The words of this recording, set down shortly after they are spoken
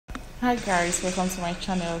Hi guys, welcome to my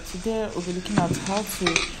channel. Today we'll be looking at how to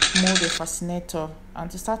mold a fascinator. And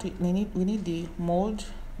to start with, we need the mold,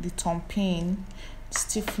 the thumb pin,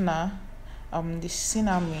 stiffener, the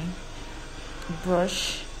Sinamay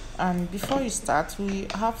brush. And before you start, we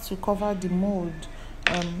have to cover the mold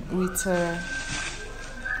with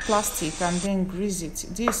plastic and then grease it.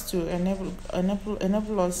 This to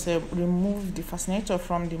enable us remove the fascinator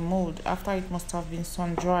from the mold after it must have been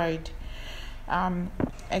sun dried.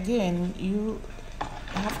 Again, you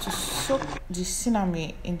have to soak the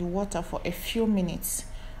Sinamay in the water for a few minutes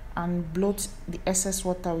and blot the excess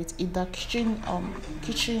water with either kitchen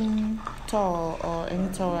towel or any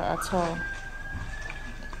towel at all.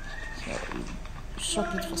 So you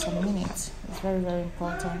soak it for some minutes. It's very, very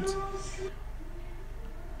important.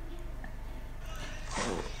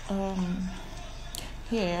 So,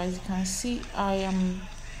 here, as you can see, I am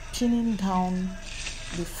pinning down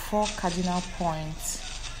the 4 cardinal points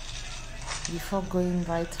before going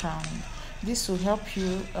right round. This will help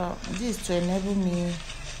you, this is to enable me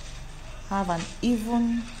have an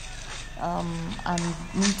even and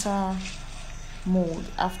neater mold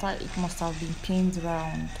after it must have been pinned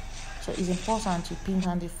round. So it's important to pin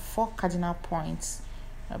down the 4 cardinal points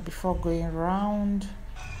before going round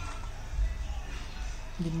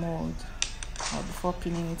the mold, or before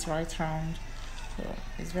pinning it right round. So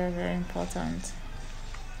it's very, very important.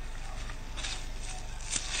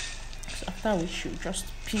 So after which you just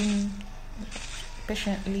pin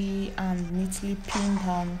patiently and neatly pin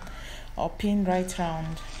down or pin right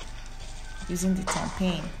round using the thumb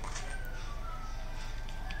pin.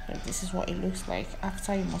 So this is what it looks like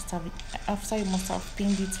after you must have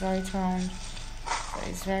pinned it right round. So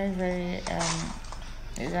it's very, very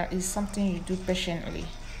it's something you do patiently.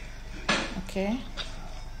 Okay,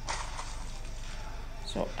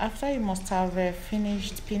 so after you must have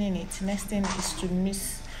finished pinning it, next thing is to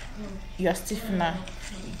mix your stiffener.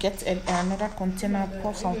 Get another container,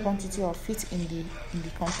 pour some quantity of it in the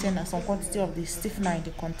container, some quantity of the stiffener in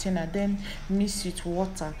the container, then mix with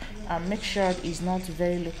water and make sure it's not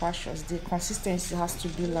very liquid. The consistency has to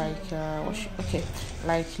be like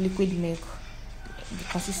like liquid milk. The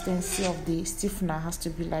consistency of the stiffener has to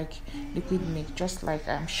be like liquid milk, just like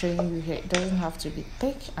I'm showing you here. It doesn't have to be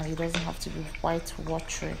thick and it doesn't have to be white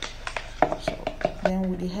watery. So then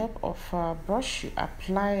with the help of a brush, you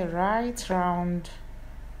apply right round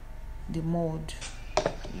the mold.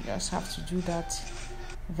 You just have to do that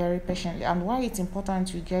very patiently. And why it's important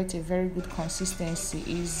to get a very good consistency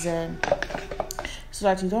is so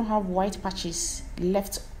that you don't have white patches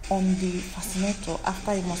left on the fascinator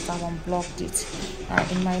after you must have unblocked it.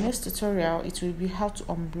 In my next tutorial, it will be how to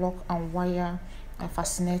unblock and wire a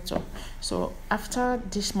fascinator. So after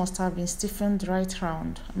this must have been stiffened right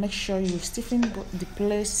round, make sure you stiffen the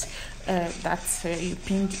place that you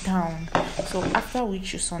pinned down. So after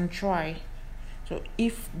which you sun dry. So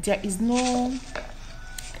if the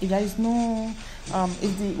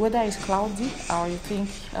weather is cloudy or you think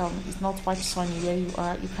it's not quite sunny where you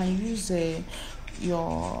are, you can use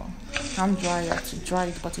your hand dryer to dry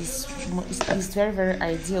it, but it's very, very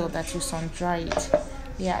ideal that you sun dry it.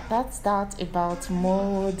 Yeah, that's that about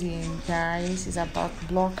molding, guys. It's about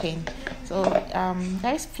blocking. So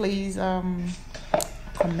guys, please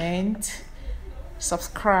comment,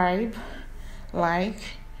 subscribe, like,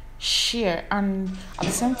 share, and at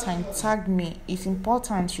the same time tag me. It's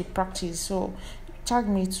important you practice, so tag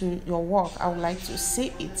me to your work. I would like to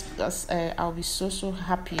see it because I'll be so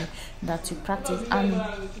happy that you practice. And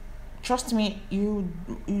trust me,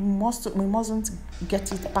 we mustn't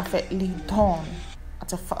get it perfectly done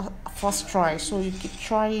at a first try. So you keep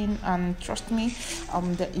trying, and trust me,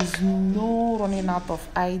 there is no running out of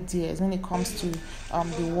ideas when it comes to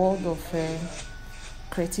the world of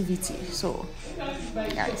creativity. So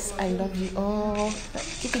guys, I love you all.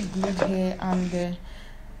 Keep it glued here, and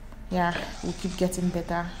yeah, we'll keep getting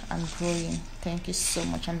better and growing. Thank you so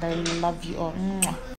much, and I love you all. Mwah.